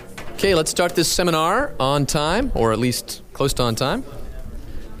Okay, let's start this seminar on time, or at least close to on time.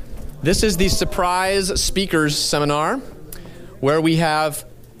 This is the surprise speakers seminar, where we have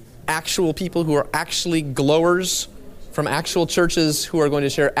actual people who are actually glowers from actual churches who are going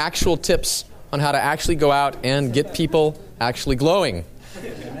to share actual tips on how to actually go out and get people actually glowing.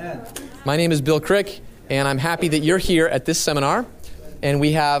 Amen. My name is Bill Crick, and I'm happy that you're here at this seminar. And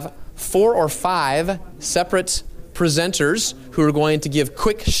we have 4 or 5 separate presenters who are going to give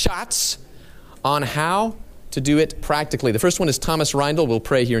quick shots on how to do it practically. The first one is Thomas Reindl. We'll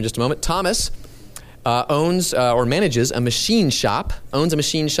pray here in just a moment. Thomas owns or manages a machine shop,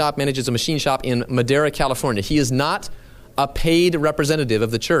 manages a machine shop in Madera, California. He is not a paid representative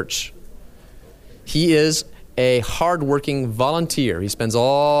of the church. He is a hardworking volunteer. He spends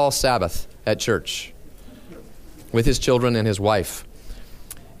all Sabbath at church with his children and his wife,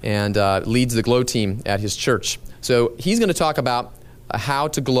 and leads the glow team at his church. So he's going to talk about how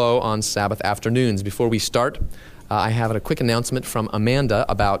to glow on Sabbath afternoons. Before we start, I have a quick announcement from Amanda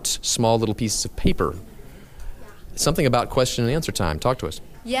about small little pieces of paper. Something about question and answer time. Talk to us.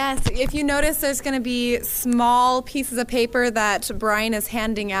 Yes, if you notice, there's going to be small pieces of paper that Brian is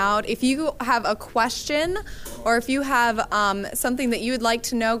handing out. If you have a question or if you have something that you would like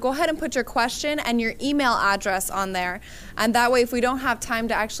to know, go ahead and put your question and your email address on there. And that way, if we don't have time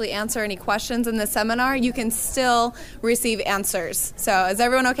to actually answer any questions in the seminar, you can still receive answers. So is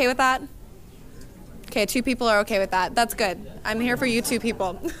everyone okay with that? Okay, 2 people are okay with that. That's good. I'm here for you 2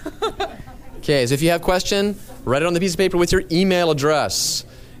 people. Okay, so if you have a question, write it on the piece of paper with your email address,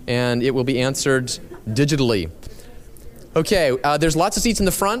 and it will be answered digitally. Okay, there's lots of seats in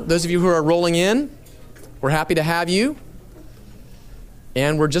the front. Those of you who are rolling in, we're happy to have you.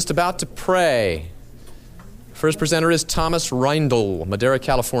 And we're just about to pray. First presenter is Thomas Reindl, Madera,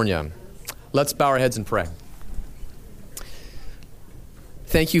 California. Let's bow our heads and pray.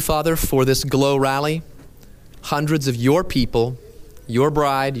 Thank you, Father, for this Glow Rally. Hundreds of your people, your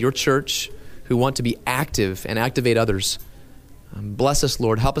bride, your church, who want to be active and activate others. Bless us,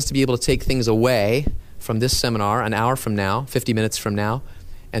 Lord. Help us to be able to take things away from this seminar an hour from now, 50 minutes from now,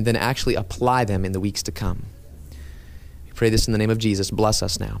 and then actually apply them in the weeks to come. We pray this in the name of Jesus. Bless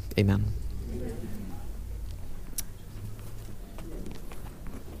us now. Amen.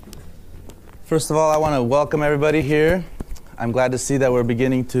 First of all, I want to welcome everybody here. I'm glad to see that we're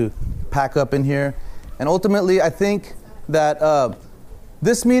beginning to pack up in here. And ultimately, I think that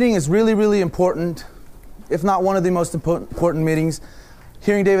this meeting is really, really important, if not one of the most important meetings.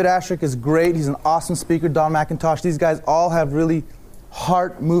 Hearing David Ashrick is great. He's an awesome speaker. Don McIntosh. These guys all have really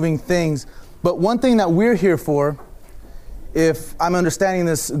heart-moving things. But one thing that we're here for, if I'm understanding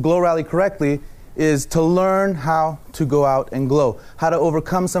this Glow Rally correctly, is to learn how to go out and glow, how to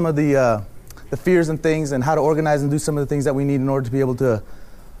overcome some of the fears and things, and how to organize and do some of the things that we need in order to be able to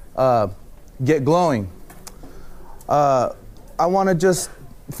get glowing. I want to just,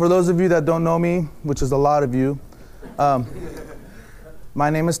 for those of you that don't know me, which is a lot of you,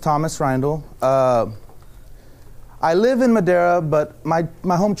 my name is Thomas Reindl. I live in Madera, but my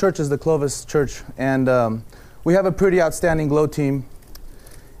home church is the Clovis Church, and we have a pretty outstanding glow team.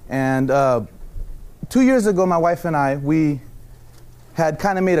 And 2 years ago, my wife and I, we had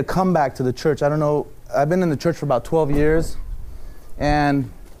kind of made a comeback to the church. I don't know, I've been in the church for about 12 years,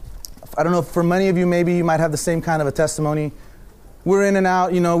 and I don't know, for many of you, maybe you might have the same kind of a testimony. We're in and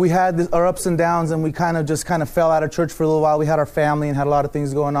out, we had our ups and downs, and we kind of fell out of church for a little while. We had our family and had a lot of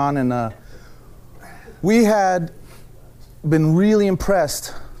things going on, and we had been really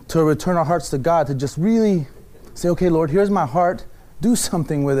impressed to return our hearts to God, to just really say, okay, Lord, here's my heart, do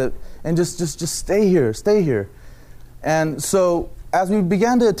something with it, and just stay here. And so as we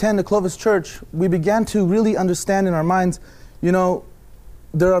began to attend the Clovis Church, we began to really understand in our minds,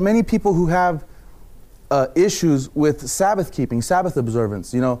 there are many people who have issues with Sabbath keeping, Sabbath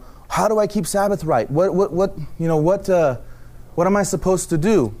observance. How do I keep Sabbath right? What am I supposed to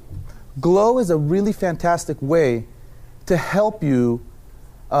do? Glow is a really fantastic way to help you,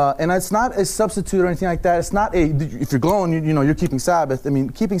 and it's not a substitute or anything like that. It's not if you're glowing, you're keeping Sabbath. I mean,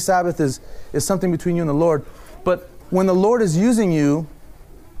 keeping Sabbath is something between you and the Lord. But when the Lord is using you,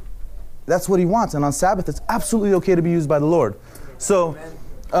 that's what He wants. And on Sabbath, it's absolutely okay to be used by the Lord. So,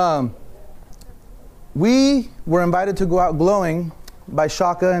 we were invited to go out glowing by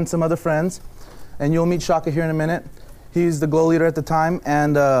Shaka and some other friends, and you'll meet Shaka here in a minute. He's the glow leader at the time,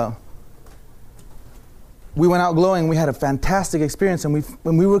 and we went out glowing. We had a fantastic experience, and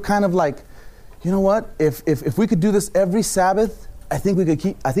we were kind of like, you know what? If we could do this every Sabbath, I think we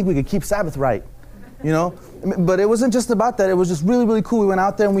could keep Sabbath right. But it wasn't just about that. It was just really, really cool. We went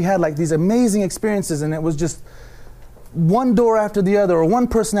out there and we had like these amazing experiences, and it was just one door after the other, or one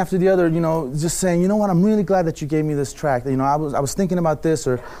person after the other, just saying, you know what, I'm really glad that you gave me this tract. I was thinking about this,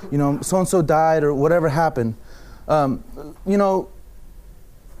 or, so-and-so died, or whatever happened.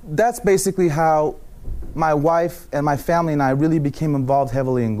 That's basically how my wife and my family and I really became involved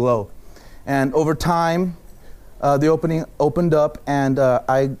heavily in Glow. And over time, the opening opened up, and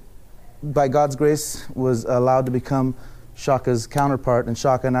I, by God's grace, was allowed to become Shaka's counterpart, and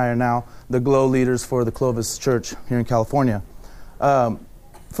Shaka and I are now the Glow leaders for the Clovis Church here in California.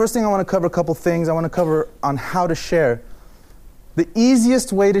 First thing I want to cover a couple things. I want to cover on how to share. The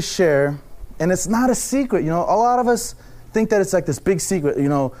easiest way to share, and it's not a secret. A lot of us think that it's like this big secret.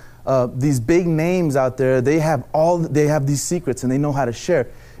 These big names out there, they have these secrets and they know how to share.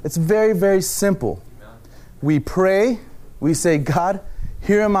 It's very, very simple. We pray, we say, God,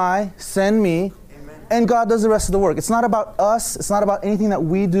 here am I, send me, and God does the rest of the work. It's not about us. It's not about anything that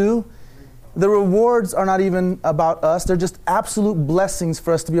we do. The rewards are not even about us. They're just absolute blessings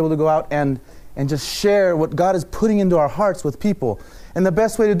for us to be able to go out and just share what God is putting into our hearts with people. And the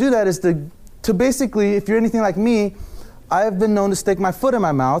best way to do that is to basically, if you're anything like me, I have been known to stick my foot in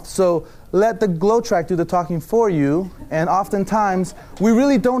my mouth. So let the Glow track do the talking for you. And oftentimes, we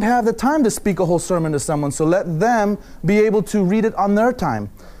really don't have the time to speak a whole sermon to someone. So let them be able to read it on their time.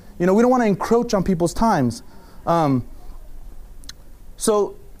 We don't want to encroach on people's times.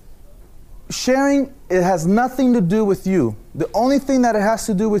 So sharing, it has nothing to do with you. The only thing that it has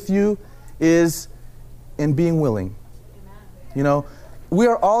to do with you is in being willing. We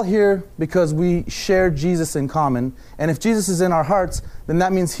are all here because we share Jesus in common. And if Jesus is in our hearts, then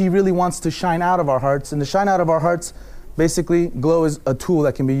that means he really wants to shine out of our hearts. And to shine out of our hearts, basically, Glow is a tool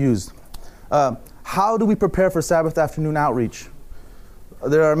that can be used. How do we prepare for Sabbath afternoon outreach?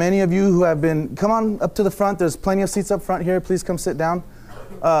 There are many of you who have been, come on up to the front. There's plenty of seats up front here. Please come sit down.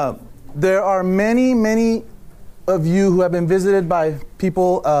 There are many, many of you who have been visited by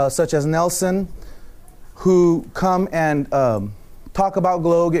people such as Nelson, who come and talk about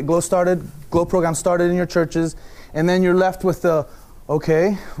Glow, get Glow program started in your churches, and then you're left with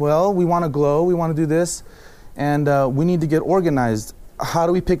okay, well, we want to Glow, we want to do this, and we need to get organized. How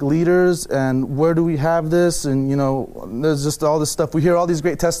do we pick leaders, and where do we have this? And, there's just all this stuff. We hear all these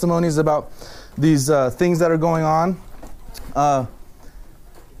great testimonies about these things that are going on.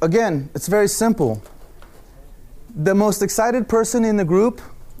 Again, it's very simple. The most excited person in the group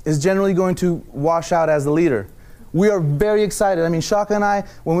is generally going to wash out as the leader. We are very excited. I mean, Shaka and I,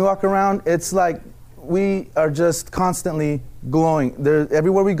 when we walk around, it's like we are just constantly glowing.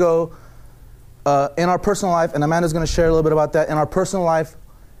 Everywhere we go, in our personal life, and Amanda's going to share a little bit about that, in our personal life,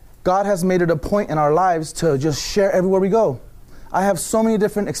 God has made it a point in our lives to just share everywhere we go. I have so many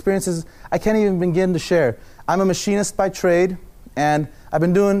different experiences I can't even begin to share. I'm a machinist by trade, and I've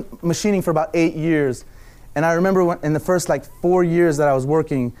been doing machining for about 8 years. And I remember in the first 4 years that I was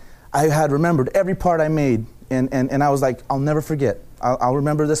working, I had remembered every part I made. And I was like, I'll never forget. I'll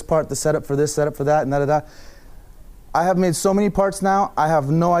remember this part, the setup for this, setup for that, and da-da-da. I have made so many parts now, I have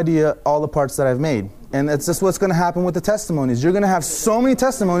no idea all the parts that I've made. And it's just what's going to happen with the testimonies. You're going to have so many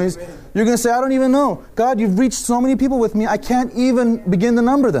testimonies, you're going to say, I don't even know. God, you've reached so many people with me, I can't even begin to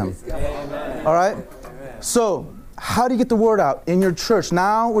number them. Amen. All right? Amen. So, how do you get the word out in your church?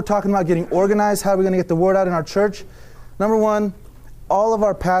 Now we're talking about getting organized. How are we going to get the word out in our church? Number one, all of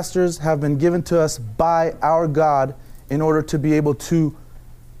our pastors have been given to us by our God in order to be able to,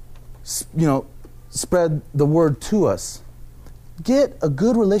 spread the word to us. Get a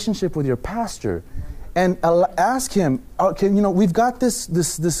good relationship with your pastor and ask him, we've got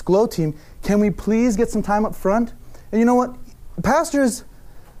this Glow team. Can we please get some time up front? And you know what? Pastors,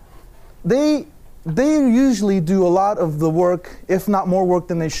 they usually do a lot of the work, if not more work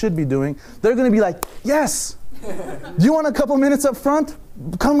than they should be doing. They're going to be like, yes, do you want a couple minutes up front?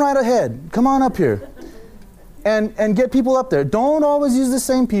 Come right ahead. Come on up here. And get people up there. Don't always use the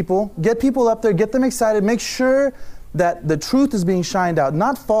same people. Get people up there. Get them excited. Make sure that the truth is being shined out.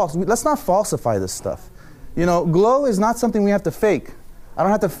 Not false. Let's not falsify this stuff. Glow is not something we have to fake. I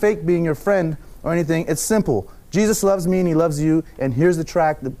don't have to fake being your friend or anything. It's simple. Jesus loves me and he loves you. And here's the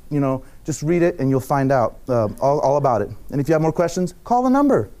track. Just read it and you'll find out all about it. And if you have more questions, call the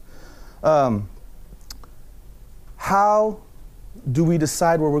number. How do we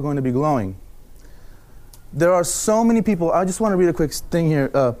decide where we're going to be glowing? There are so many people. I just want to read a quick thing here.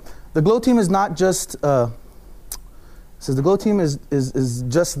 The Glow team is not just, the Glow team is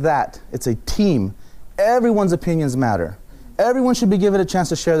just that. It's a team. Everyone's opinions matter. Everyone should be given a chance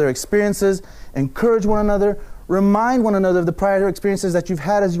to share their experiences, encourage one another, remind one another of the prior experiences that you've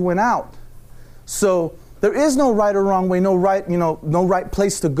had as you went out. So there is no right or wrong way, no right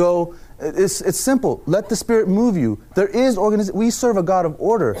place to go It's simple. Let the Spirit move you. We serve a God of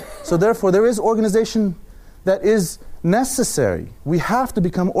order. So therefore, there is organization that is necessary. We have to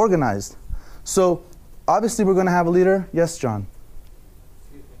become organized. So obviously, we're going to have a leader. Yes, John?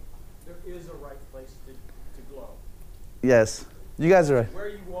 Excuse me. There is a right place to glow. Yes. You guys are right. Where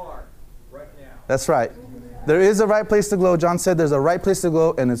you are right now. That's right. There is a right place to glow. John said there's a right place to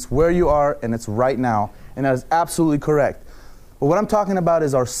glow, and it's where you are, and it's right now. And that is absolutely correct. But what I'm talking about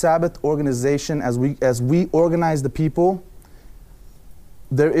is our Sabbath organization. As we organize the people,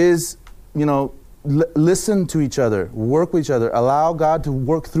 there is, listen to each other, work with each other, allow God to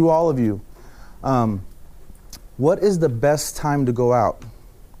work through all of you. What is the best time to go out?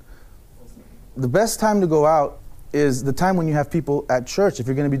 The best time to go out is the time when you have people at church, if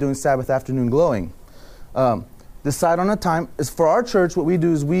you're going to be doing Sabbath afternoon glowing. Decide on a time. As for our church, what we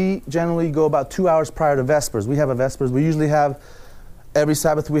do is we generally go about 2 hours prior to Vespers. We have a Vespers. We usually have, every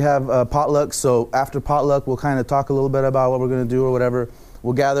Sabbath we have potluck. So after potluck, we'll kind of talk a little bit about what we're going to do or whatever.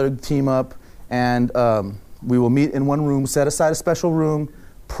 We'll gather a team up, and we will meet in one room, set aside a special room,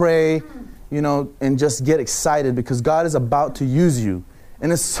 pray, and just get excited because God is about to use you.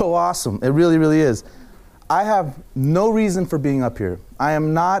 And it's so awesome. It really, really is. I have no reason for being up here. I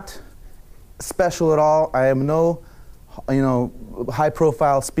am not special at all. I am no,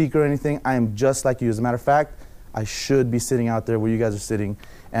 high-profile speaker or anything. I am just like you. As a matter of fact, I should be sitting out there where you guys are sitting,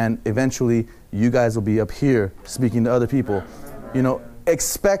 and eventually you guys will be up here speaking to other people.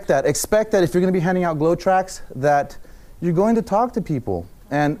 Expect that. Expect that if you're going to be handing out glow tracts, that you're going to talk to people.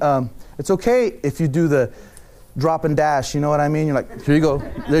 And it's okay if you do the drop and dash, you know what I mean? You're like, here you go,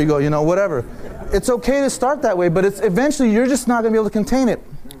 there you go, whatever. It's okay to start that way, but it's eventually you're just not going to be able to contain it.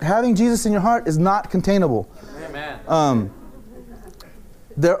 Having Jesus in your heart is not containable. Amen.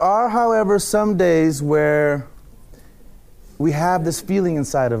 There are, however, some days where we have this feeling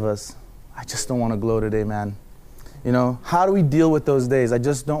inside of us, I just don't want to glow today, man. How do we deal with those days? I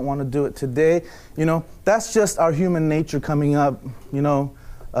just don't want to do it today. That's just our human nature coming up,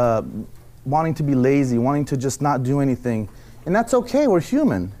 wanting to be lazy, wanting to just not do anything. And that's okay, we're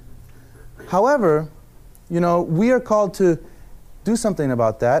human. However, we are called to do something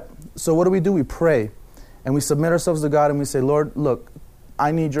about that. So what do? We pray. And we submit ourselves to God and we say, Lord, look,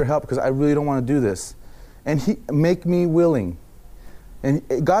 I need your help because I really don't want to do this. And make me willing. And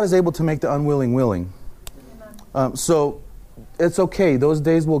God is able to make the unwilling willing. So it's okay. Those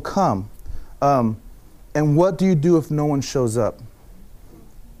days will come. And what do you do if no one shows up?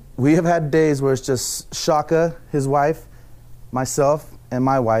 We have had days where it's just Shaka, his wife, myself, and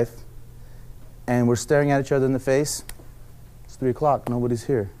my wife. And we're staring at each other in the face. 3 o'clock, nobody's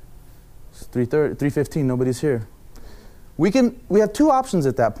here. It's 3:30, 3:15, nobody's here. We have two options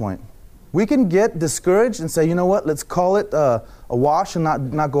at that point. We can get discouraged and say, you know what, let's call it a wash and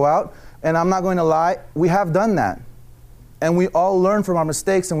not go out. And I'm not going to lie, we have done that. And we all learn from our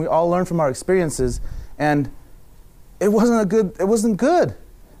mistakes and we all learn from our experiences. And it wasn't good.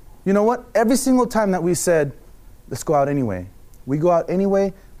 You know what? Every single time that we said, let's go out anyway. We go out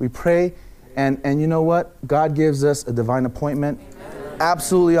anyway, we pray, and you know what? God gives us a divine appointment. Amen.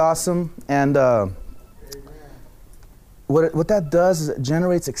 Absolutely awesome. And what that does is it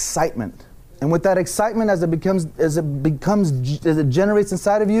generates excitement. And with that excitement, as it generates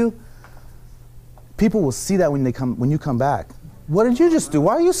inside of you, people will see that when you come back. What did you just do?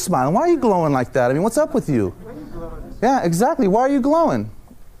 Why are you smiling? Why are you glowing like that? I mean, what's up with you? Yeah, exactly. Why are you glowing?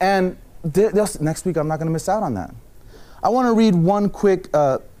 And next week, I'm not going to miss out on that. I want to read one quick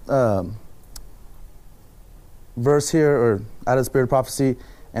verse here, or out of the Spirit of Prophecy,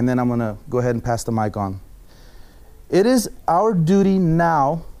 and then I'm going to go ahead and pass the mic on. It is our duty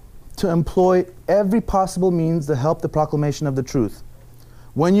now to employ every possible means to help the proclamation of the truth.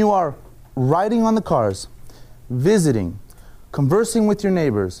 When you are riding on the cars, visiting, conversing with your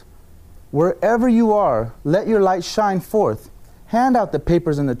neighbors, wherever you are, let your light shine forth. Hand out the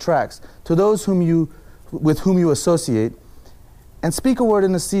papers and the tracts to those with whom you associate, and speak a word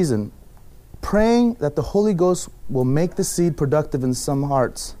in the season, praying that the Holy Ghost will make the seed productive in some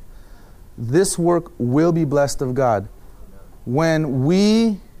hearts. This work will be blessed of God. When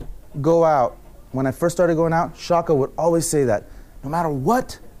we go out, when I first started going out, Shaka would always say that, no matter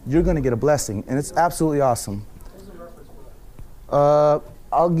what, you're going to get a blessing. And it's absolutely awesome.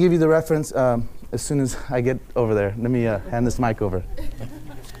 I'll give you the reference as soon as I get over there. Let me hand this mic over.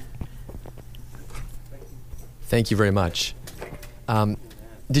 Thank you very much.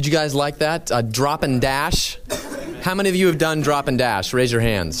 Did you guys like that? Drop and dash? How many of you have done drop and dash? Raise your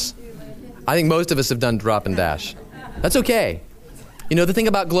hands. I think most of us have done drop and dash. That's okay. You know, the thing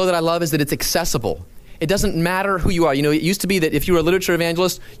about Glow that I love is that it's accessible. It doesn't matter who you are. You know, it used to be that if you were a literature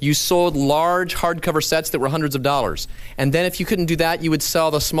evangelist, you sold large hardcover sets that were hundreds of dollars. And then if you couldn't do that, you would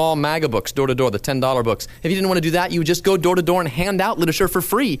sell the small MAGA books door to door, the $10 books. If you didn't want to do that, you would just go door to door and hand out literature for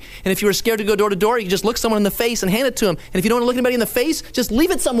free. And if you were scared to go door to door, you could just look someone in the face and hand it to them. And if you don't want to look anybody in the face, just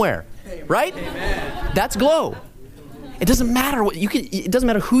leave it somewhere. Right? Amen. That's Glow. It doesn't matter it doesn't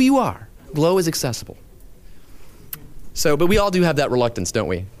matter who you are. Glow is accessible. So, but we all do have that reluctance, don't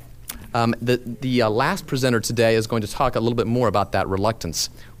we? The last presenter today is going to talk a little bit more about that reluctance,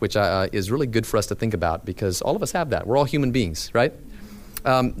 which is really good for us to think about because all of us have that. We're all human beings, right?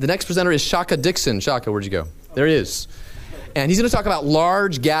 The next presenter is Shaka Dixon. Shaka, where'd you go? There he is. And he's going to talk about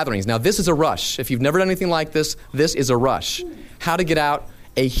large gatherings. Now, this is a rush. If you've never done anything like this, this is a rush. How to get out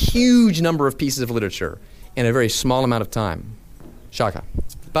a huge number of pieces of literature in a very small amount of time. Shaka.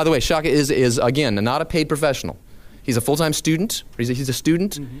 By the way, Shaka is again, not a paid professional. He's a full-time student. He's a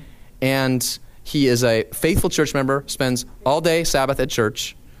student. Mm-hmm. And he is a faithful church member, spends all day Sabbath at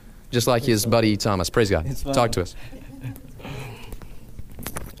church, just like his buddy Thomas. Praise God. Talk to us.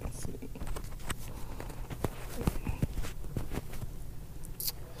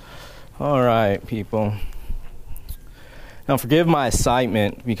 All right, people. Now, forgive my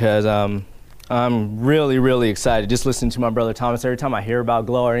excitement because I'm really, really excited. Just listening to my brother Thomas, every time I hear about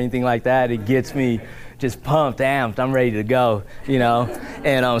Glow or anything like that, it gets me just pumped, amped. I'm ready to go, you know.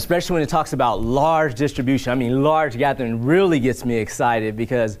 And especially when it talks about large distribution, I mean, large gathering really gets me excited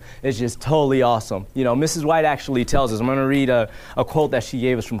because it's just totally awesome. You know, Mrs. White actually tells us, I'm going to read a quote that she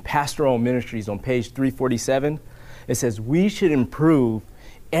gave us from Pastoral Ministries on page 347. It says, "We should improve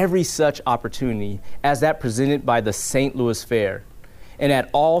every such opportunity as that presented by the St. Louis Fair. And at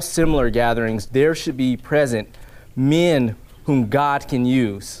all similar gatherings, there should be present men whom God can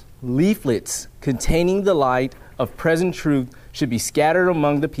use. Leaflets containing the light of present truth should be scattered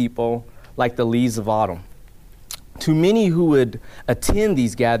among the people like the leaves of autumn. To many who would attend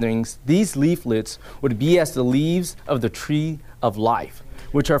these gatherings, these leaflets would be as the leaves of the tree of life,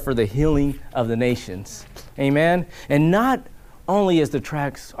 which are for the healing of the nations." Amen? And not only are the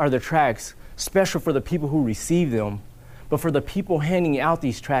tracts special for the people who receive them, but for the people handing out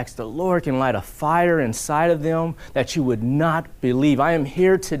these tracts, the Lord can light a fire inside of them that you would not believe. I am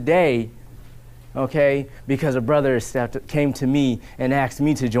here today, okay, because a brother came to me and asked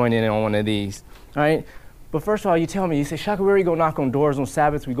me to join in on one of these, all right? But first of all, you tell me, you say, "Shaka, we already go knock on doors on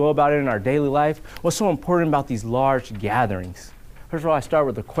Sabbaths. We go about it in our daily life. What's so important about these large gatherings?" First of all, I start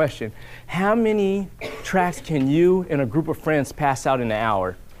with a question. How many tracts can you and a group of friends pass out in an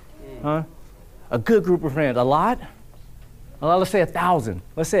hour? Huh? A good group of friends. A lot? Let's say 1,000.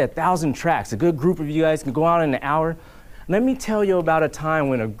 Let's say 1,000 tracts. A good group of you guys can go out in an hour. Let me tell you about a time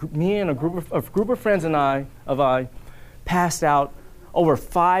when me and a group of friends and I passed out over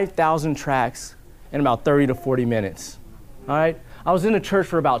 5,000 tracts in about 30 to 40 minutes. All right? I was in the church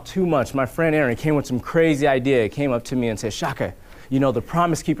for about 2 months. My friend Aaron came with some crazy idea. He came up to me and said, "Shaka, you know, the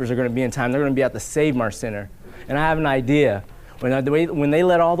Promise Keepers are going to be in time. They're going to be at the Save Mart Center. And I have an idea. When they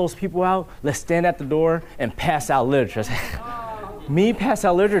let all those people out, let's stand at the door and pass out literature." I said, "Me pass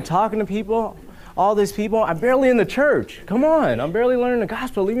out literature, talking to people, all these people? I'm barely in the church. Come on, I'm barely learning the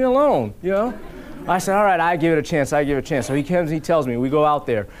gospel. Leave me alone, you know?" I said, "All right, I give it a chance. So he comes, he tells me, we go out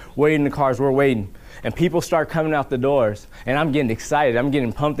there, waiting in the cars, we're waiting. And people start coming out the doors, and I'm getting excited. I'm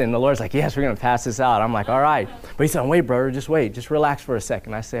getting pumped, and the Lord's like, "Yes, we're going to pass this out." I'm like, "All right." But he said, "Wait, brother, just wait. Just relax for a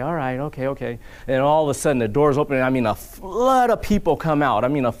second." I say, "All right, okay." And all of a sudden, the doors open, and I mean, a flood of people come out. I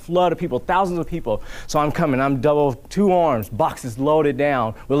mean, a flood of people, thousands of people. So I'm coming. I'm double, 2 arms, boxes loaded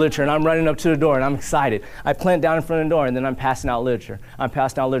down with literature, and I'm running up to the door, and I'm excited. I plant down in front of the door, and then I'm passing out literature.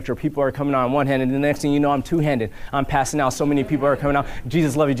 People are coming out on one hand, and the next thing you know, I'm two-handed. I'm passing out. So many people are coming out.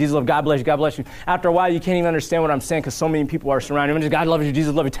 "Jesus love you. Jesus love you. God bless you. God bless you." After a while, you can't even understand what I'm saying because so many people are surrounding me. "God loves you.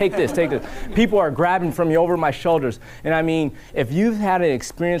 Jesus love you. Take this. People are grabbing from me over my shoulders. And I mean, if you've had an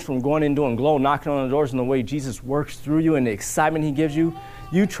experience from going and doing Glow, knocking on the doors, and the way Jesus works through you and the excitement he gives you,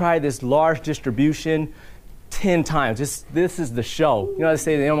 you try this large distribution 10 times. This is the show. You know how they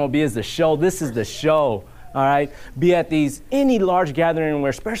say the MLB is the show? This is the show. All right? Be at any large gathering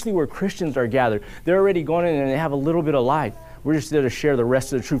especially where Christians are gathered. They're already going in and they have a little bit of light. We're just there to share the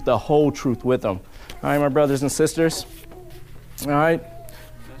rest of the truth, the whole truth with them. All right, my brothers and sisters? All right?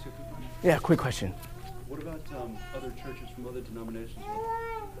 Yeah, quick question. What about other churches from other denominations?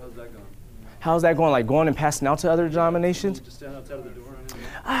 How's that going? How's that going? Like going and passing out to other denominations? Just stand outside of the door?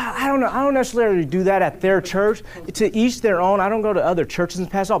 I don't know. I don't necessarily do that at their church. To each their own. I don't go to other churches and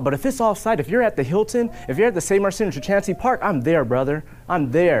pass out. But if it's off-site, if you're at the Hilton, if you're at the St. Martin or Chancey Park, I'm there, brother.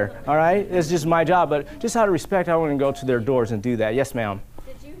 I'm there. All right? It's just my job. But just out of respect, I want to go to their doors and do that. Yes, ma'am.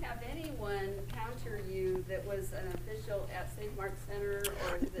 Did you have anyone counter you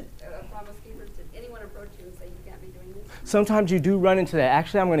sometimes you do run into that.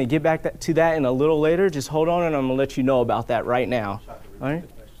 Actually, I'm going to get back to that in a little later. Just hold on, and I'm going to let you know about that right now. All right?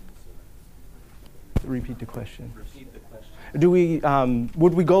 Repeat the question. Do we,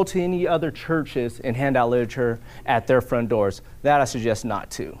 would we go to any other churches and hand out literature at their front doors? That I suggest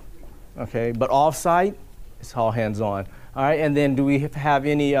not to, okay? But off-site, it's all hands-on. All right, and then do we have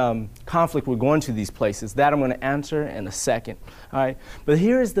any conflict with going to these places? That I'm going to answer in a second, all right? But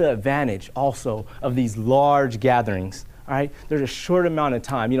here is the advantage also of these large gatherings, all right? There's a short amount of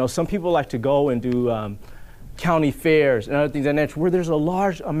time. You know, some people like to go and do county fairs and other things like that where there's a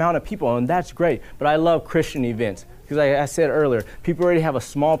large amount of people, and that's great. But I love Christian events. Because like I said earlier, people already have a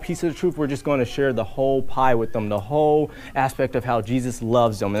small piece of the truth. We're just going to share the whole pie with them, the whole aspect of how Jesus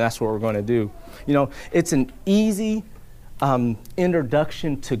loves them, and that's what we're going to do. You know, it's an easy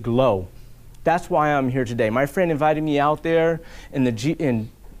introduction to Glow. That's why I'm here today. My friend invited me out there, in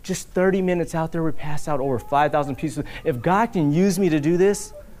just 30 minutes out there, we passed out over 5,000 pieces. If God can use me to do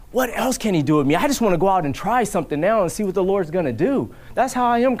this, what else can he do with me? I just want to go out and try something now and see what the Lord's going to do. That's how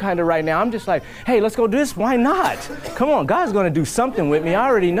I am kind of right now. I'm just like, hey, let's go do this. Why not? Come on, God's going to do something with me. I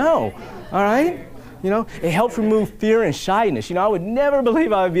already know. All right? You know, it helps remove fear and shyness. You know, I would never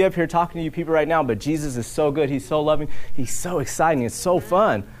believe I would be up here talking to you people right now, but Jesus is so good. He's so loving. He's so exciting. It's so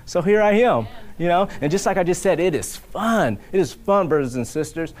fun. So here I am, you know. And just like I just said, it is fun. It is fun, brothers and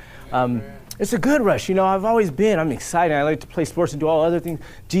sisters. It's a good rush. You know, I'm excited. I like to play sports and do all other things.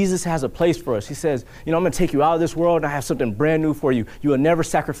 Jesus has a place for us. He says, you know, I'm going to take you out of this world and I have something brand new for you. You will never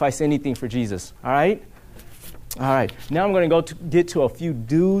sacrifice anything for Jesus. All right? All right. Now I'm going to get to a few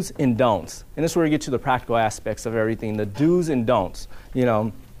do's and don'ts. And this is where we get to the practical aspects of everything, the do's and don'ts. You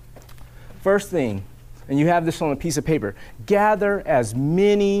know, first thing, and you have this on a piece of paper, gather as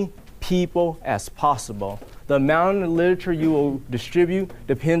many people as possible. The amount of literature you will distribute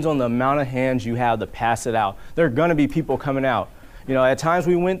depends on the amount of hands you have to pass it out. There are going to be people coming out. You know, at times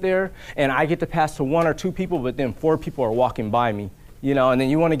we went there, and I get to pass to 1 or 2 people, but then 4 people are walking by me. You know, and then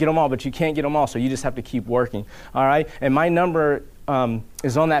you want to get them all, but you can't get them all, so you just have to keep working. All right? And my number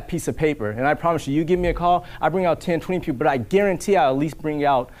is on that piece of paper. And I promise you, you give me a call, I bring out 10, 20 people, but I guarantee I'll at least bring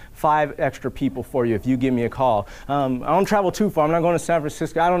out 5 extra people for you if you give me a call. I don't travel too far. I'm not going to San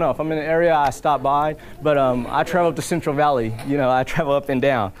Francisco. I don't know. If I'm in an area, I stop by. But I travel up to Central Valley. You know, I travel up and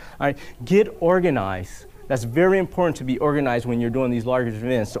down. All right? Get organized. That's very important to be organized when you're doing these larger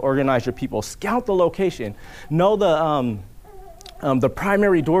events, to organize your people. Scout the location. Know the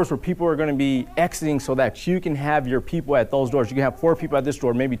primary doors where people are going to be exiting so that you can have your people at those doors. You can have 4 people at this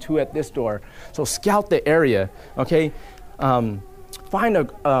door, maybe 2 at this door. So scout the area, okay? Find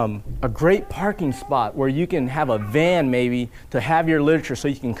a great parking spot where you can have a van maybe to have your literature so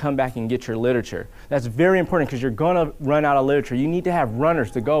you can come back and get your literature. That's very important because you're going to run out of literature. You need to have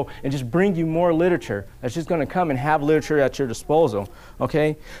runners to go and just bring you more literature. That's just going to come and have literature at your disposal,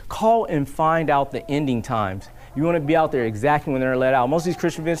 okay? Call and find out the ending times. You want to be out there exactly when they're let out. Most of these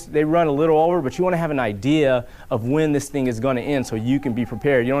Christian events, they run a little over, but you want to have an idea of when this thing is going to end so you can be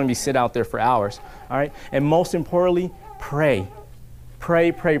prepared. You don't want to be sit out there for hours, all right? And most importantly, pray.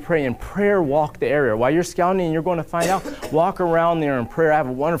 Pray, pray, pray, and prayer walk the area. While you're scouting and you're going to find out, walk around there in prayer. I have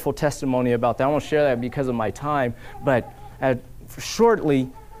a wonderful testimony about that. I won't share that because of my time, but shortly,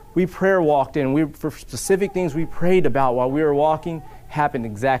 we prayer walked in. For specific things we prayed about while we were walking happened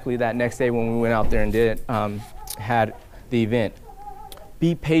exactly that next day when we went out there and had the event.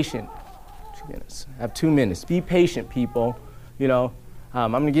 Be patient. 2 minutes. I have 2 minutes. Be patient, people. You know,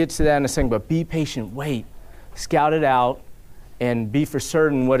 I'm going to get to that in a second, but be patient. Wait. Scout it out and be for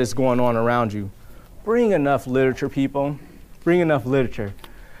certain what is going on around you. Bring enough literature, people. Bring enough literature.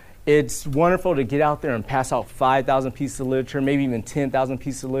 It's wonderful to get out there and pass out 5,000 pieces of literature, maybe even 10,000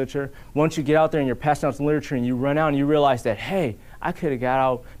 pieces of literature. Once you get out there and you're passing out some literature and you run out and you realize that, hey, I could have got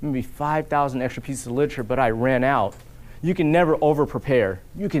out maybe 5,000 extra pieces of literature, but I ran out. You can never over-prepare.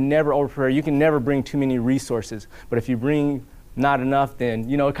 You can never bring too many resources. But if you bring not enough, then,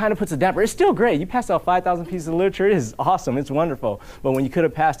 you know, it kind of puts a damper. It's still great. You pass out 5,000 pieces of literature. It is awesome. It's wonderful. But when you could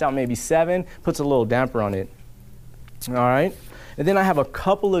have passed out maybe 7, puts a little damper on it. All right? And then I have a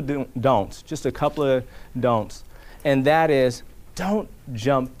couple of don'ts, just a couple of don'ts. And that is, don't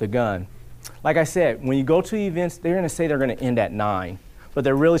jump the gun. Like I said, when you go to events, they're going to say they're going to end at 9. But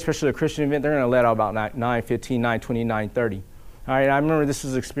they're really, especially a Christian event, they're going to let out about 9:15, 9:20, 9:30. All right, I remember this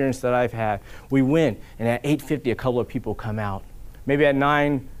was an experience that I've had. We went, and at 8:50, a couple of people come out. Maybe at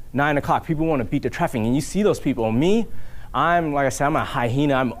 9 o'clock, people want to beat the traffic, and you see those people. And me, like I said, I'm a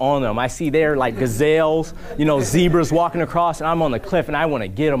hyena. I'm on them. I see there like gazelles, zebras walking across, and I'm on the cliff, and I want to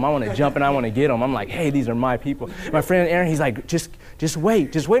get them. I want to jump, and I want to get them. I'm like, hey, these are my people. My friend Aaron, he's like, just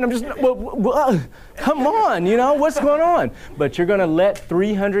wait. I'm just, come on, what's going on? But you're going to let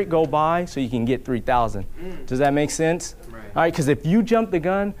 300 go by so you can get 3,000. Does that make sense? All right, because if you jump the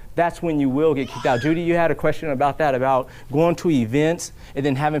gun, that's when you will get kicked out. Judy, you had a question about that, about going to events and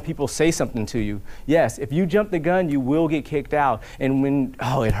then having people say something to you. Yes, if you jump the gun, you will get kicked out. And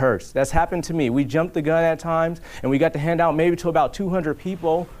it hurts. That's happened to me. We jumped the gun at times, and we got to hand out maybe to about 200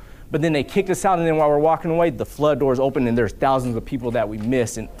 people, but then they kicked us out, and then while we're walking away, the flood doors open, and there's thousands of people that we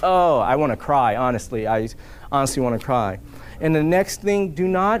missed. And, I want to cry, honestly. I honestly want to cry. And the next thing,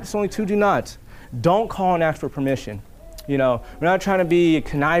 it's only 2 do nots. Don't call and ask for permission. We're not trying to be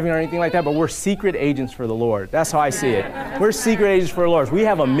conniving or anything like that, but we're secret agents for the Lord. That's how I see it. We're secret agents for the Lord. We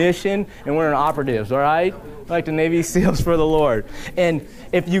have a mission, and we're in operatives, all right? Like the Navy SEALs for the Lord. And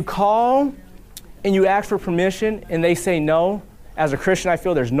if you call and you ask for permission and they say no, as a Christian, I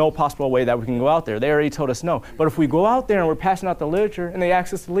feel there's no possible way that we can go out there. They already told us no. But if we go out there and we're passing out the literature and they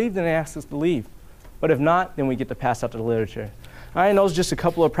ask us to leave, then they ask us to leave. But if not, then we get to pass out the literature. All right, and those are just a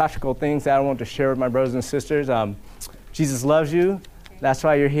couple of practical things that I want to share with my brothers and sisters. Jesus loves you. That's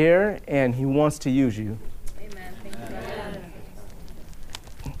why you're here, and he wants to use you. Amen.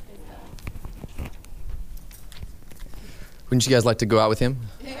 Thank you. Wouldn't you guys like to go out with him?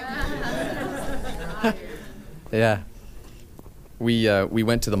 Yeah. We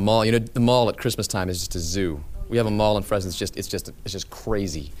went to the mall. The mall at Christmas time is just a zoo. We have a mall in Fresno. It's just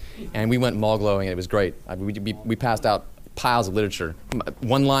crazy. And we went mall glowing, and it was great. We passed out piles of literature.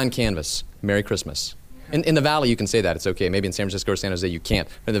 One-line canvas, Merry Christmas. In the Valley, you can say that. It's okay. Maybe in San Francisco or San Jose, you can't.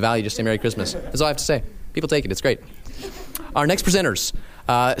 But in the Valley, you just say Merry Christmas. That's all I have to say. People take it. It's great. Our next presenters,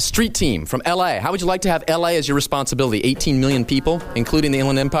 Street Team from L.A. How would you like to have L.A. as your responsibility? 18 million people, including the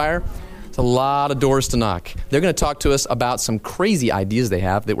Inland Empire. It's a lot of doors to knock. They're going to talk to us about some crazy ideas they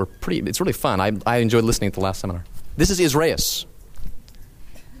have that were it's really fun. I enjoyed listening at the last seminar. This is Israeus.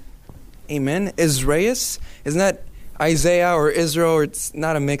 Amen. Israeus? Isn't that Isaiah or Israel, or it's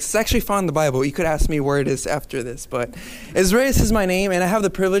not a mix. It's actually found in the Bible. You could ask me where it is after this, but Israeus is my name, and I have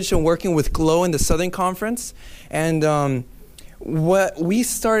the privilege of working with GLOW in the Southern Conference. And what we're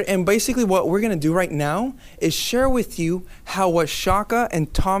going to do right now is share with you how what Shaka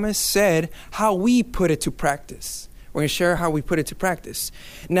and Thomas said, how we put it to practice. We're going to share how we put it to practice.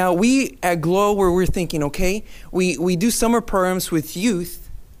 Now, we at GLOW, where we're thinking, okay, we do summer programs with youth.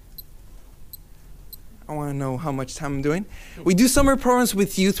 I want to know how much time I'm doing. We do summer programs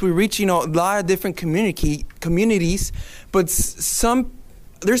with youth. We reach, a lot of different communities, but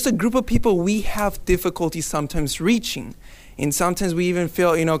there's a group of people we have difficulty sometimes reaching, and sometimes we even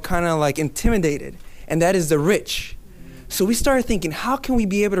feel, kind of like intimidated, and that is the rich. So we started thinking, how can we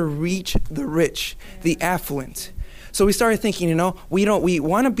be able to reach the rich, the affluent? So we started thinking, we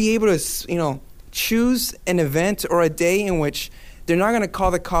want to be able to, choose an event or a day in which they're not going to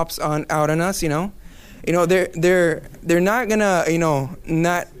call the cops out on us, they're not gonna,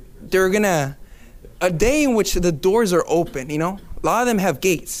 they're gonna, a day in which the doors are open, a lot of them have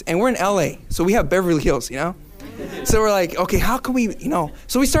gates, and we're in LA, so we have Beverly Hills, so we're like, okay, how can we,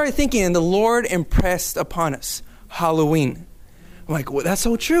 so we started thinking, and the Lord impressed upon us Halloween. I'm like, well, that's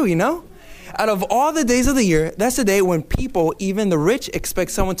so true, out of all the days of the year, that's the day when people, even the rich, expect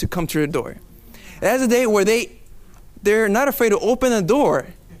someone to come to their door. That's the day where they're not afraid to open the door,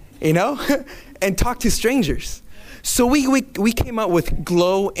 and talk to strangers. So we came up with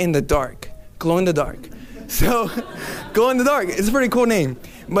Glow in the Dark. Glow in the Dark. So Glow in the Dark. It's a pretty cool name.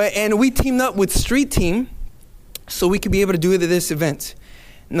 And we teamed up with Street Team so we could be able to do this event.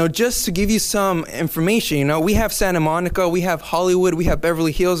 Now, just to give you some information, we have Santa Monica, we have Hollywood, we have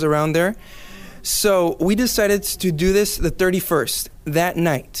Beverly Hills around there. So we decided to do this the 31st, that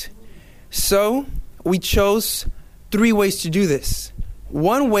night. So we chose 3 ways to do this.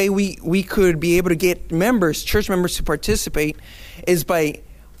 One way we could be able to get church members to participate is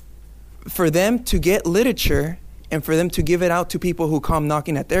for them to get literature and for them to give it out to people who come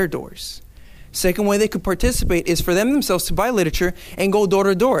knocking at their doors. Second way they could participate is for them themselves to buy literature and go door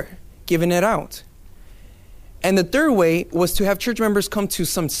to door, giving it out. And the third way was to have church members come to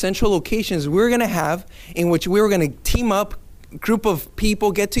some central locations we were going to have, in which we were going to team up, group of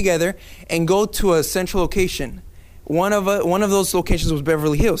people get together and go to a central location. One of those locations was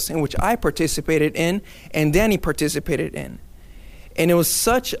Beverly Hills, in which I participated in and Danny participated in. And it was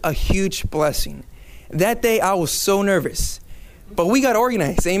such a huge blessing. That day I was so nervous, but we got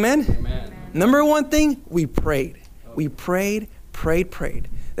organized. Amen? Amen. Number one thing, we prayed. We prayed.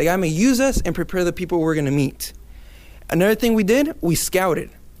 That God may use us and prepare the people we're going to meet. Another thing we did, we scouted.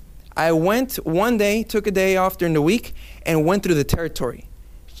 I went one day, took a day off during the week, and went through the territory.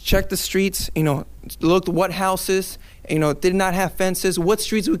 Checked the streets, looked what houses, did not have fences, what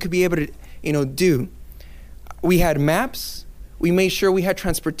streets we could be able to, do. We had maps. We made sure we had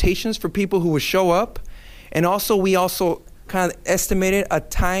transportations for people who would show up. And also, we also kind of estimated a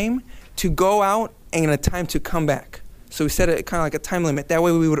time to go out and a time to come back. So we set it kind of like a time limit. That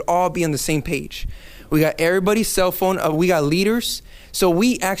way we would all be on the same page. We got everybody's cell phone. We got leaders. So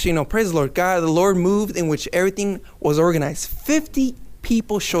we actually, praise the Lord, God, the Lord moved in which everything was organized. 50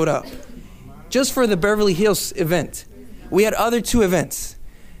 people showed up just for the Beverly Hills event. We had other 2 events,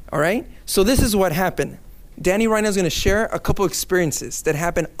 all right? So this is what happened. Danny right now is going to share a couple experiences that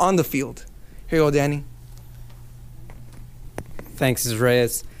happened on the field. Here you go, Danny. Thanks, Israel.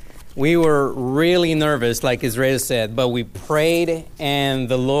 We were really nervous, like Israel said, but we prayed and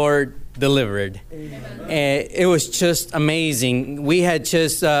the Lord delivered. It was just amazing. We had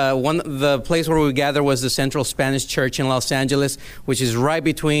just the place where we gathered was the Central Spanish Church in Los Angeles, which is right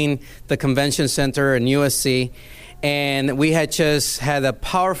between the convention center and USC. And we had just had a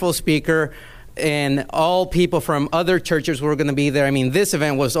powerful speaker, and all people from other churches were going to be there. I mean, this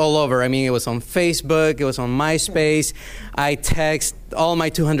event was all over. I mean, it was on Facebook. It was on MySpace. I text all my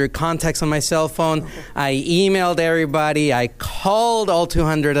 200 contacts on my cell phone. I emailed everybody. I called all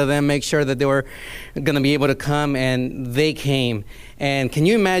 200 of them, make sure that they were going to be able to come, and they came. And can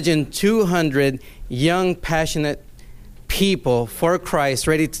you imagine 200 young, passionate people for Christ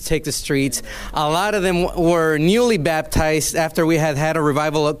ready to take the streets? A lot of them were newly baptized after we had a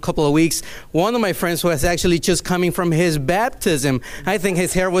revival a couple of weeks. One of my friends was actually just coming from his baptism. I think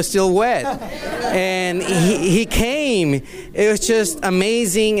his hair was still wet. And he came. It was just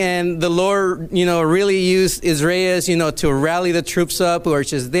amazing. And the Lord, really used Israel, to rally the troops up who are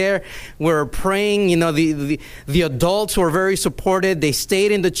just there. We were praying. The adults were very supported. They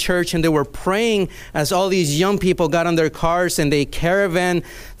stayed in the church and they were praying as all these young people got on their cars and they caravan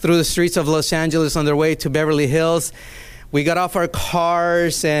through the streets of Los Angeles on their way to Beverly Hills. We got off our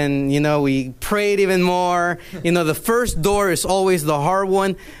cars and, we prayed even more. The first door is always the hard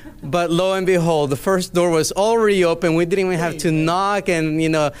one. But lo and behold, the first door was already open. We didn't even have to knock. And,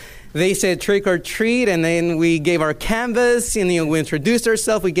 they said trick or treat. And then we gave our canvas. And, we introduced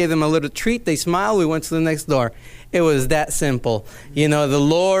ourselves. We gave them a little treat. They smiled. We went to the next door. It was that simple. The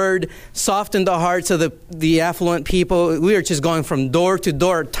Lord softened the hearts of the affluent people. We were just going from door to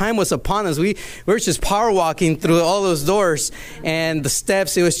door. Time was upon us. We were just power walking through all those doors and the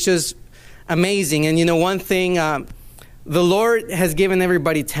steps. It was just amazing. And, one thing, the Lord has given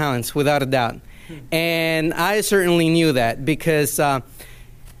everybody talents, without a doubt. And I certainly knew that because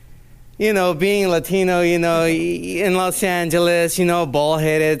being Latino, in Los Angeles,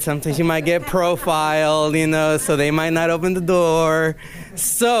 bald-headed, sometimes you might get profiled, so they might not open the door.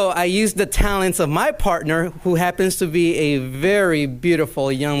 So I used the talents of my partner, who happens to be a very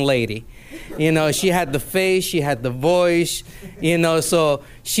beautiful young lady. She had the face, she had the voice, so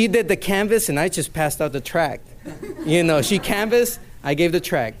she did the canvas and I just passed out the tract. She canvassed, I gave the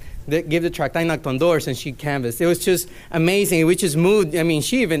tract. Gave the tract. I knocked on doors and she canvassed. It was just amazing. We just moved. I mean,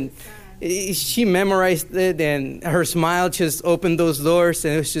 she memorized it, and her smile just opened those doors,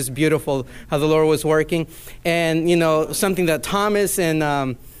 and it was just beautiful how the Lord was working. And, something that Thomas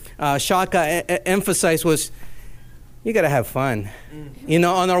and Shaka emphasized was, you got to have fun.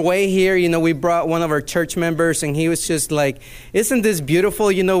 On our way here, we brought one of our church members, and he was just like, isn't this beautiful?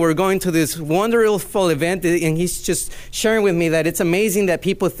 We're going to this wonderful event, and he's just sharing with me that it's amazing that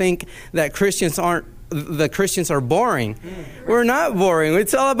people think that Christians are boring. We're not boring.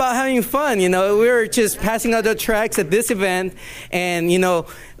 It's all about having fun. We were just passing out the tracts at this event, and,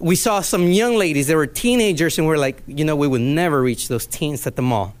 we saw some young ladies. They were teenagers, and we're like, we would never reach those teens at the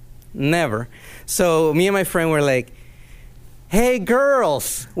mall. Never. So me and my friend were like, hey,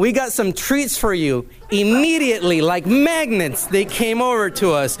 girls, we got some treats for you. Immediately, like magnets, they came over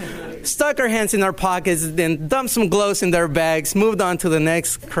to us, stuck our hands in our pockets, then dumped some gloves in their bags, moved on to the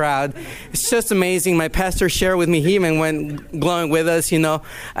next crowd. It's just amazing. My pastor shared with me, he even went glowing with us,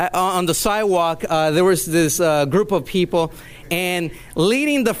 On the sidewalk, there was this group of people, and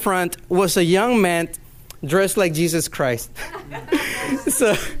leading the front was a young man dressed like Jesus Christ.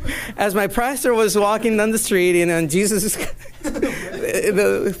 So, as my pastor was walking down the street, and Jesus,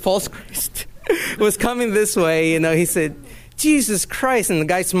 the false Christ, was coming this way, he said, Jesus Christ, and the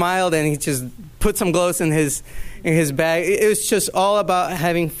guy smiled, and he just put some gloves in his bag. It was just all about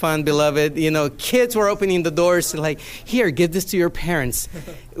having fun, beloved. Kids were opening the doors, like, here, give this to your parents.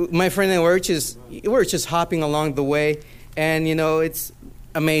 My friend and I were just hopping along the way, and it's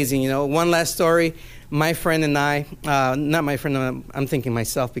amazing. One last story. my friend and I, not my friend, I'm thinking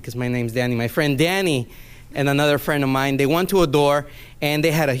myself because my name's Danny. My friend Danny and another friend of mine, they went to a door and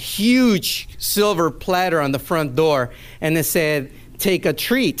they had a huge silver platter on the front door and it said, "Take a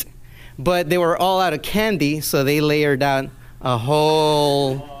treat." But they were all out of candy, so they layered out a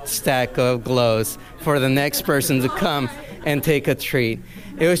whole stack of glows for the next person to come and take a treat.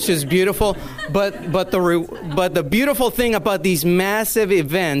 It was just beautiful. But the beautiful thing about these massive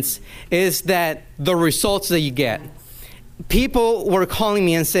events is that the results that you get. People were calling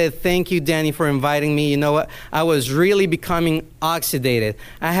me and said, "Thank you, Danny, for inviting me. You know what? I was really becoming oxidated.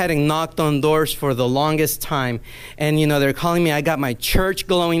 I hadn't knocked on doors for the longest time." And, they're calling me. "I got my church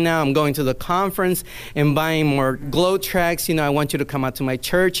glowing now. I'm going to the conference and buying more glow tracks. I want you to come out to my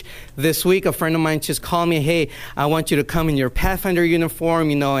church." This week, a friend of mine just called me. "Hey, I want you to come in your Pathfinder uniform,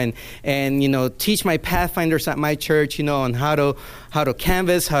 and teach my Pathfinders at my church, on how to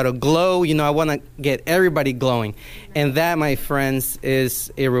canvas, how to glow. I want to get everybody glowing." And that, my friends, is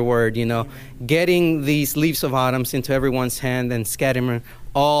a reward, getting these leaves of autumns into everyone's hand and scattering them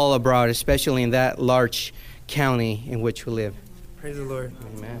all abroad, especially in that large county in which we live. Praise the Lord.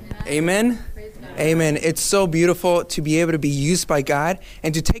 Amen. Amen. Amen. It's so beautiful to be able to be used by God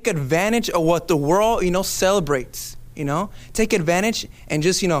and to take advantage of what the world, celebrates. Take advantage and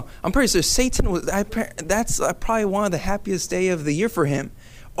just, I'm pretty sure Satan that's probably one of the happiest day of the year for him.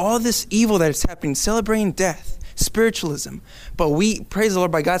 All this evil that is happening, celebrating death, spiritualism. But we, praise the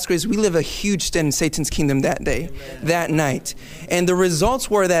Lord, by God's grace, we live a huge stint in Satan's kingdom that day, that night. And the results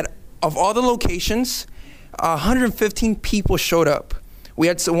were that of all the locations, 115 people showed up. We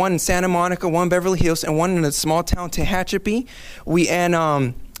had one in Santa Monica, one in Beverly Hills, and one in a small town, Tehachapi.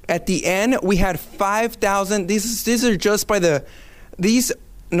 At the end, we had 5,000. These are just these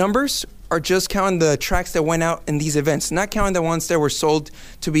numbers are just counting the tracts that went out in these events, not counting the ones that were sold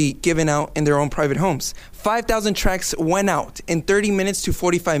to be given out in their own private homes. 5,000 tracts went out in 30 minutes to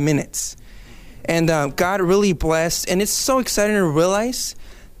 45 minutes. And God really blessed. And it's so exciting to realize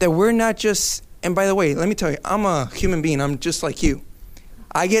that we're not just, and by the way, let me tell you, I'm a human being. I'm just like you.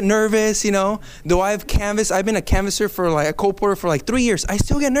 I get nervous, Though I've been a canvasser for a co-porter for 3 years. I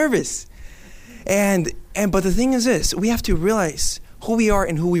still get nervous. But the thing is this, we have to realize who we are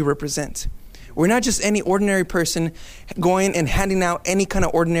and who we represent. We're not just any ordinary person going and handing out any kind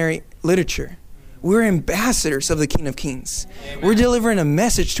of ordinary literature. We're ambassadors of the King of Kings. We're delivering a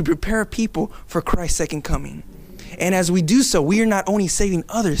message to prepare people for Christ's second coming. And as we do so, we are not only saving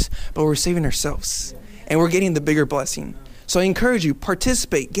others, but we're saving ourselves. And we're getting the bigger blessing. So I encourage you,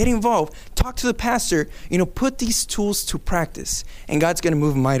 participate, get involved, talk to the pastor, put these tools to practice, and God's going to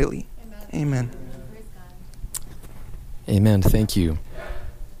move mightily. Amen. Amen. Thank you.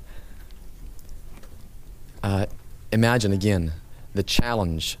 Imagine again the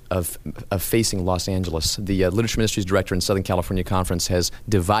challenge of facing Los Angeles. The Literature Ministries Director in Southern California Conference has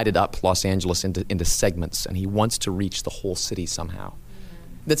divided up Los Angeles into segments, and he wants to reach the whole city somehow.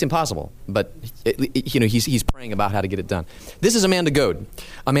 That's impossible, but he's praying about how to get it done. This is Amanda Goad.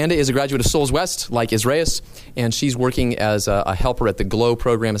 Amanda is a graduate of Souls West, like Israeus, and she's working as a helper at the GLOW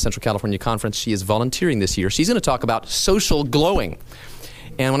program at Central California Conference. She is volunteering this year. She's going to talk about social glowing.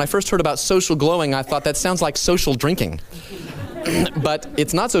 And when I first heard about social glowing, I thought that sounds like social drinking. But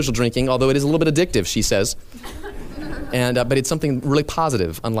it's not social drinking, although it is a little bit addictive, she says. But it's something really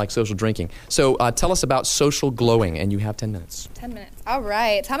positive, unlike social drinking. So tell us about social glowing, and you have 10 minutes. 10 minutes. All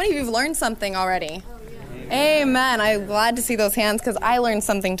right. How many of you have learned something already? Oh, yeah. Amen. I'm glad to see those hands because I learned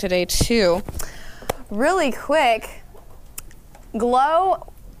something today, too. Really quick,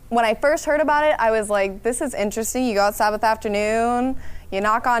 glow, when I first heard about it, I was like, this is interesting. You go out Sabbath afternoon, you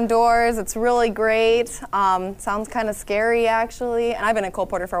knock on doors. It's really great. Sounds kind of scary, actually. And I've been a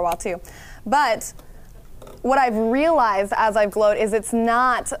co-porter for a while, too. But what I've realized as I've glowed is it's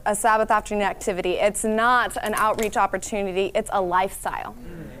not a Sabbath afternoon activity. It's not an outreach opportunity. It's a lifestyle.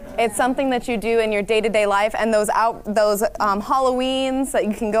 It's something that you do in your day-to-day life, and those Halloweens that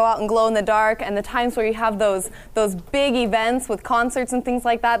you can go out and glow in the dark, and the times where you have those big events with concerts and things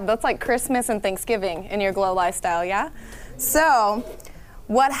like that, that's like Christmas and Thanksgiving in your glow lifestyle, yeah? So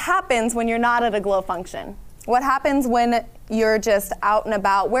what happens when you're not at a glow function? What happens when you're just out and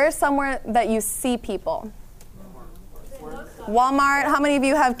about? Where's somewhere that you see people? Walmart. How many of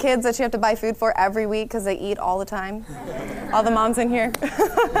you have kids that you have to buy food for every week because they eat all the time? All the moms in here?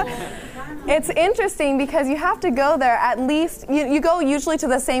 It's interesting because you have to go there at least, you go usually to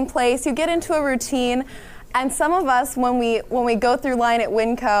the same place, you get into a routine, And some of us, when we go through line at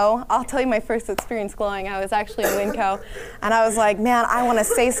Winco, I'll tell you my first experience glowing. I was actually in Winco, and I was like, man, I want to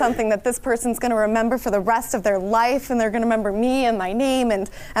say something that this person's going to remember for the rest of their life, and they're going to remember me and my name, and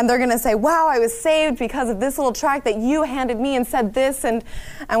they're going to say, wow, I was saved because of this little tract that you handed me and said this. And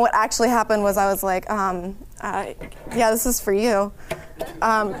what actually happened was I was like, yeah, this is for you.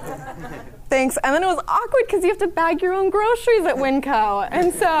 Thanks. And then it was awkward because you have to bag your own groceries at Winco.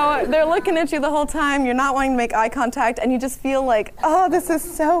 And so they're looking at you the whole time. You're not wanting to make eye contact. And you just feel like, oh, this is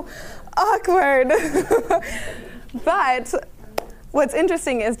so awkward. But what's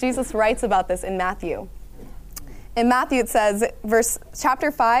interesting is Jesus writes about this in Matthew. In Matthew it says,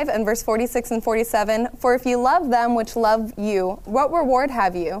 chapter 5 and verse 46 and 47, "For if you love them which love you, what reward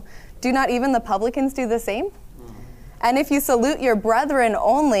have you? Do not even the publicans do the same? And if you salute your brethren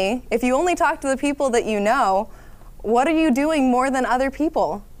only, if you only talk to the people that you know, what are you doing more than other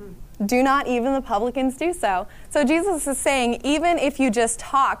people? Do not even the publicans do so?" So Jesus is saying, even if you just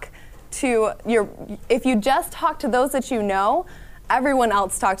talk to those that you know, everyone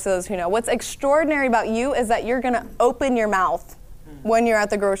else talks to those who know. What's extraordinary about you is that you're going to open your mouth when you're at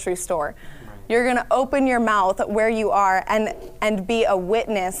the grocery store. You're going to open your mouth where you are and be a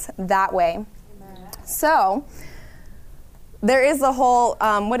witness that way. So there is the whole,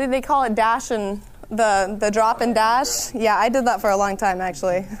 what did they call it, dash and the drop and dash? Yeah, I did that for a long time,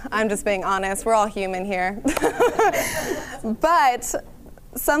 actually. I'm just being honest. We're all human here. But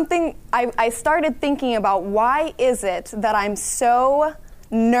something, I started thinking about, why is it that I'm so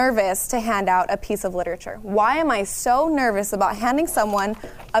nervous to hand out a piece of literature? Why am I so nervous about handing someone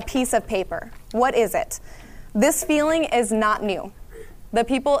a piece of paper? What is it? This feeling is not new. The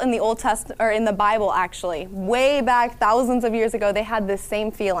people in the Old Testament, or in the Bible actually, way back thousands of years ago, they had this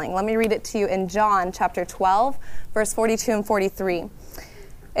same feeling. Let me read it to you in John chapter 12, verse 42 and 43.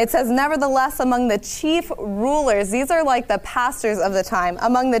 It says, "Nevertheless, among the chief rulers," these are like the pastors of the time,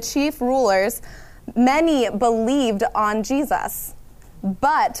 "among the chief rulers, many believed on Jesus.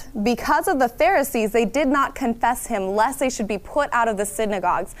 But because of the Pharisees, they did not confess him, lest they should be put out of the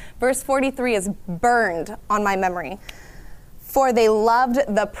synagogues." Verse 43 is burned on my memory. "For they loved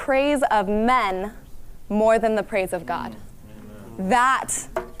the praise of men more than the praise of God." That,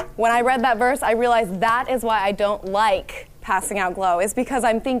 when I read that verse, I realized that is why I don't like passing out glow, is because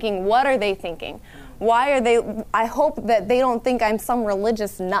I'm thinking, what are they thinking? Why are they, I hope that they don't think I'm some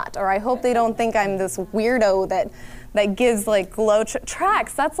religious nut, or I hope they don't think I'm this weirdo that gives like glow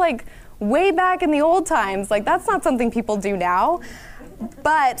tracts. That's like way back in the old times. Like, that's not something people do now.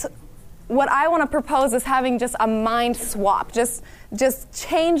 But what I want to propose is having just a mind swap. Just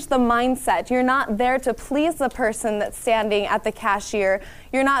change the mindset. You're not there to please the person that's standing at the cashier.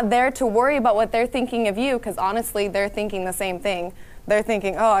 You're not there to worry about what they're thinking of you, because honestly, they're thinking the same thing. They're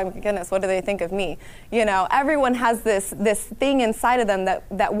thinking, oh, my goodness, what do they think of me? You know, everyone has this thing inside of them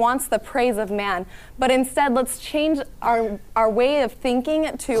that wants the praise of man. But instead, let's change our way of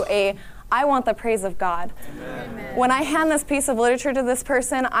thinking to I want the praise of God. Amen. When I hand this piece of literature to this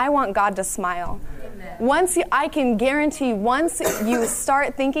person, I want God to smile. Amen. I can guarantee, once you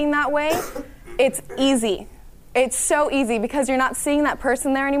start thinking that way, it's easy. It's so easy, because you're not seeing that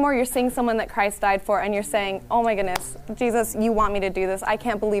person there anymore. You're seeing someone that Christ died for, and you're saying, oh my goodness, Jesus, you want me to do this. I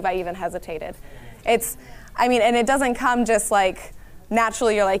can't believe I even hesitated. And it doesn't come just like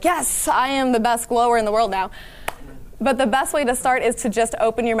naturally. You're like, yes, I am the best glower in the world now. But the best way to start is to just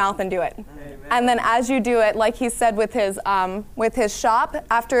open your mouth and do it. Amen. And then as you do it, like he said with his shop,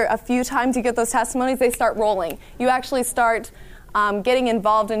 after a few times you get those testimonies, they start rolling. You actually start getting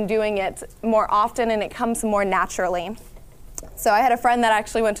involved in doing it more often, and it comes more naturally. So I had a friend that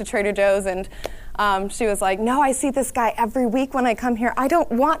actually went to Trader Joe's, and she was like, no, I see this guy every week when I come here. I don't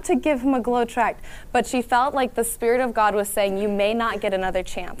want to give him a glow tract. But she felt like the Spirit of God was saying, you may not get another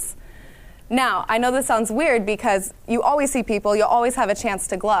chance. Now, I know this sounds weird, because you always see people, you'll always have a chance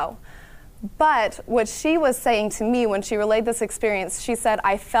to glow. But what she was saying to me when she relayed this experience, she said,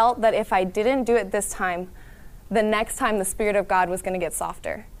 I felt that if I didn't do it this time, the next time the Spirit of God was going to get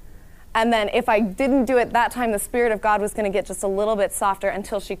softer. And then if I didn't do it that time, the Spirit of God was going to get just a little bit softer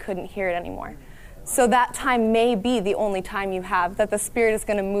until she couldn't hear it anymore. So that time may be the only time you have that the Spirit is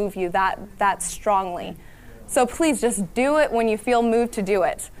going to move you that strongly. So please just do it when you feel moved to do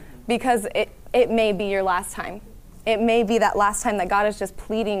it. Because it may be your last time. It may be that last time that God is just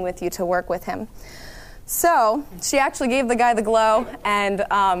pleading with you to work with him. So she actually gave the guy the glow, and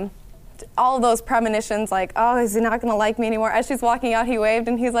all of those premonitions, like, oh, is he not going to like me anymore? As she's walking out, he waved,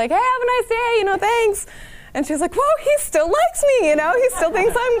 and he's like, hey, have a nice day, thanks. And she's like, whoa, he still likes me, he still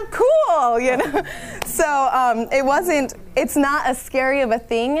thinks I'm cool, So it's not as scary of a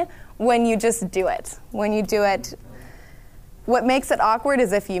thing when you just do it. When you do it, what makes it awkward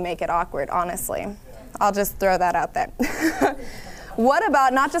is if you make it awkward, honestly. I'll just throw that out there. What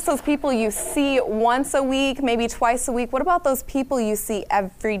about not just those people you see once a week, maybe twice a week? What about those people you see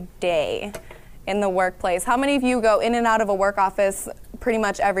every day in the workplace? How many of you go in and out of a work office pretty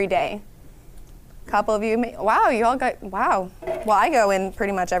much every day? A couple of you. Wow, you all got, wow. Well, I go in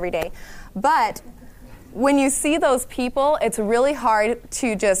pretty much every day. But when you see those people, it's really hard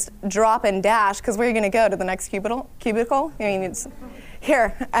to just drop and dash, because where are you going to go? To the next cubicle? I mean, it's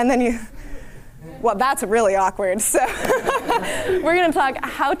here, and then you... Well, that's really awkward. So we're going to talk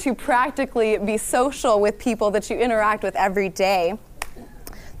how to practically be social with people that you interact with every day.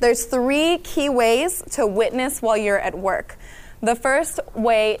 There's 3 key ways to witness while you're at work. The first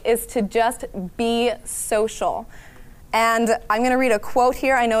way is to just be social. And I'm going to read a quote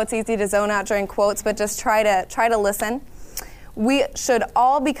here. I know it's easy to zone out during quotes, but just try to listen. We should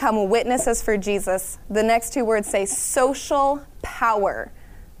all become witnesses for Jesus. The next 2 words say social power.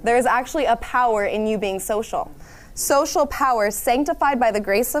 There is actually a power in you being social. Social power, sanctified by the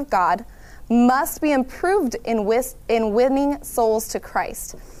grace of God, must be improved in winning souls to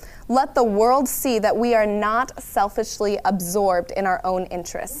Christ. Let the world see that we are not selfishly absorbed in our own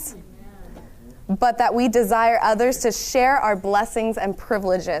interests, but that we desire others to share our blessings and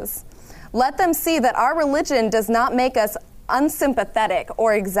privileges. Let them see that our religion does not make us unsympathetic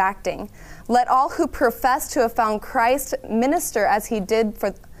or exacting. Let all who profess to have found Christ minister as he did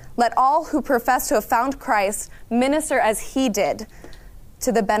for... Let all who profess to have found Christ minister as he did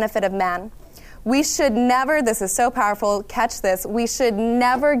to the benefit of man. We should never, this is so powerful, catch this, we should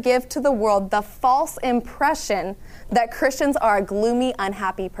never give to the world the false impression that Christians are a gloomy,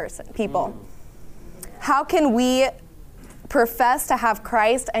 unhappy people. How can we profess to have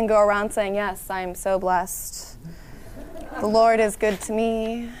Christ and go around saying, yes, I am so blessed. The Lord is good to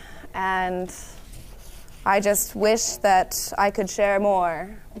me, and I just wish that I could share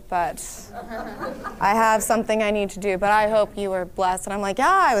more, but I have something I need to do, but I hope you were blessed. And I'm like,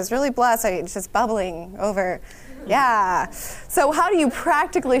 yeah, I was really blessed. It's just bubbling over. Yeah. So how do you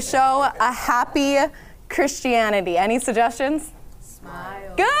practically show a happy Christianity? Any suggestions?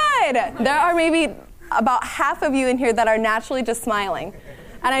 Smile. Good. There are maybe about half of you in here that are naturally just smiling.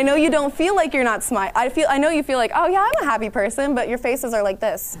 And I know you don't feel like you're not smiling. I know you feel like, oh yeah, I'm a happy person, but your faces are like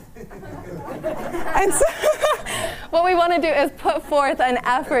this. And so what we want to do is put forth an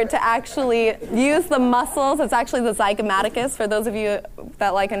effort to actually use the muscles. It's actually the zygomaticus, for those of you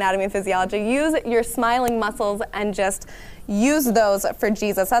that like anatomy and physiology. Use your smiling muscles and just use those for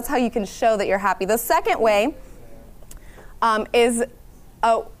Jesus. That's how you can show that you're happy. The second way is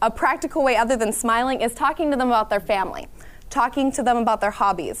a practical way other than smiling is talking to them about their family. Talking to them about their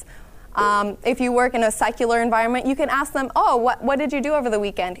hobbies. If you work in a secular environment, you can ask them, oh, what did you do over the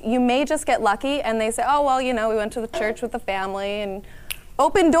weekend? You may just get lucky and they say, oh, well, we went to the church with the family, and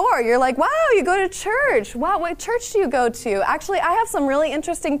open door. You're like, wow, you go to church. Wow, what church do you go to? Actually, I have some really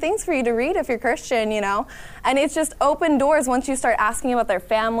interesting things for you to read if you're Christian, And it's just open doors once you start asking about their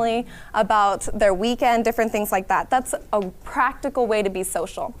family, about their weekend, different things like that. That's a practical way to be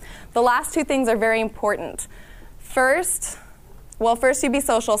social. The last 2 things are very important. First, you be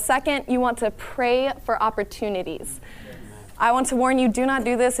social. Second, you want to pray for opportunities. I want to warn you, do not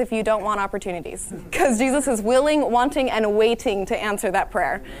do this if you don't want opportunities. Because Jesus is willing, wanting, and waiting to answer that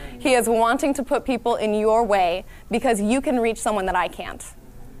prayer. He is wanting to put people in your way because you can reach someone that I can't.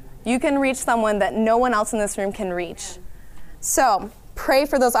 You can reach someone that no one else in this room can reach. So, pray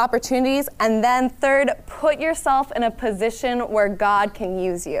for those opportunities. And then third, put yourself in a position where God can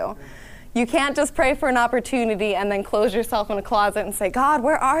use you. You can't just pray for an opportunity and then close yourself in a closet and say, God,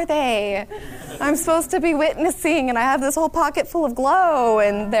 where are they? I'm supposed to be witnessing and I have this whole pocket full of glow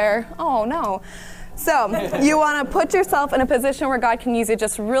and oh no. So you want to put yourself in a position where God can use you.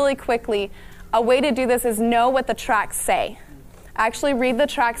 Just really quickly, a way to do this is know what the tracts say. Actually read the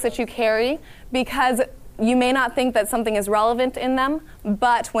tracts that you carry, because you may not think that something is relevant in them,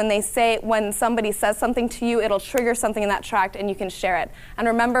 but when somebody says something to you, it'll trigger something in that tract and you can share it. And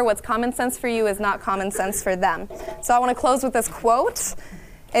remember, what's common sense for you is not common sense for them. So I want to close with this quote.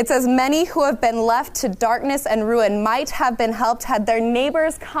 It says, many who have been left to darkness and ruin might have been helped had their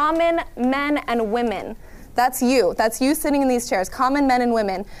neighbors, common men and women. That's you sitting in these chairs, common men and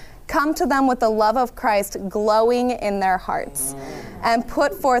women. Come to them with the love of Christ glowing in their hearts, and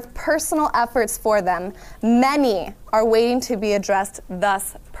put forth personal efforts for them. Many are waiting to be addressed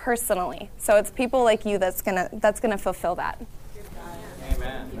thus personally. So it's people like you that's gonna fulfill that.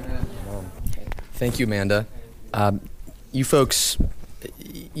 Amen. Thank you, Amanda. You folks,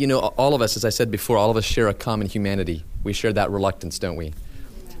 all of us, as I said before, all of us share a common humanity. We share that reluctance, don't we?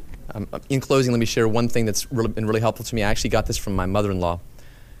 In closing, let me share one thing that's been really helpful to me. I actually got this from my mother-in-law.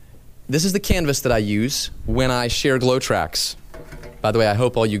 This is the canvas that I use when I share Glow tracts. By the way, I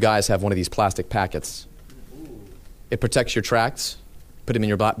hope all you guys have one of these plastic packets. It protects your tracts. Put them in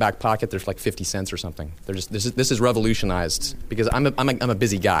your back pocket. There's like 50 cents or something. This is revolutionized because I'm a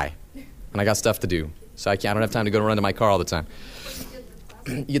busy guy, and I got stuff to do. So I don't have time to go run to my car all the time.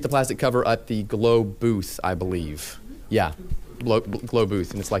 You get the plastic cover at the Glow booth, I believe. Yeah, Glow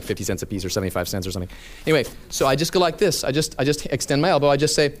booth, and it's like 50 cents a piece or 75 cents or something. Anyway, so I just go like this. I just extend my elbow. I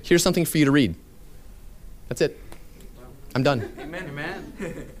just say, here's something for you to read. That's it. I'm done. Amen.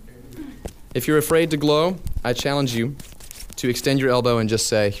 If you're afraid to glow, I challenge you to extend your elbow and just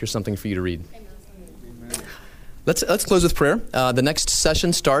say, here's something for you to read. Amen. Let's close with prayer. The next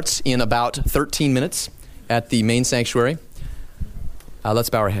session starts in about 13 minutes at the main sanctuary. Let's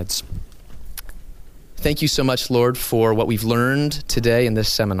bow our heads. Thank you so much, Lord, for what we've learned today in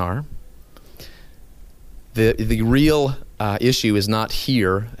this seminar. The real issue is not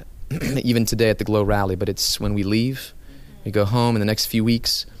here, even today at the Glow Rally, but it's when we leave, we go home in the next few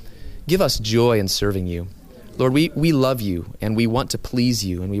weeks. Give us joy in serving you. Lord, we love you, and we want to please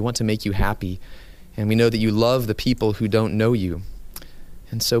you, and we want to make you happy, and we know that you love the people who don't know you.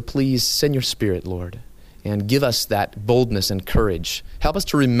 And so please send your Spirit, Lord, and give us that boldness and courage. Help us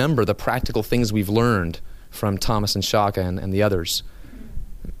to remember the practical things we've learned from Thomas and Shaka and the others.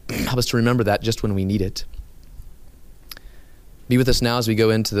 Help us to remember that just when we need it. Be with us now as we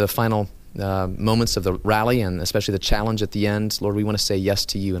go into the final moments of the rally, and especially the challenge at the end. Lord, we want to say yes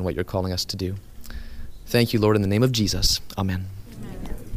to you and what you're calling us to do. Thank you, Lord, in the name of Jesus. Amen.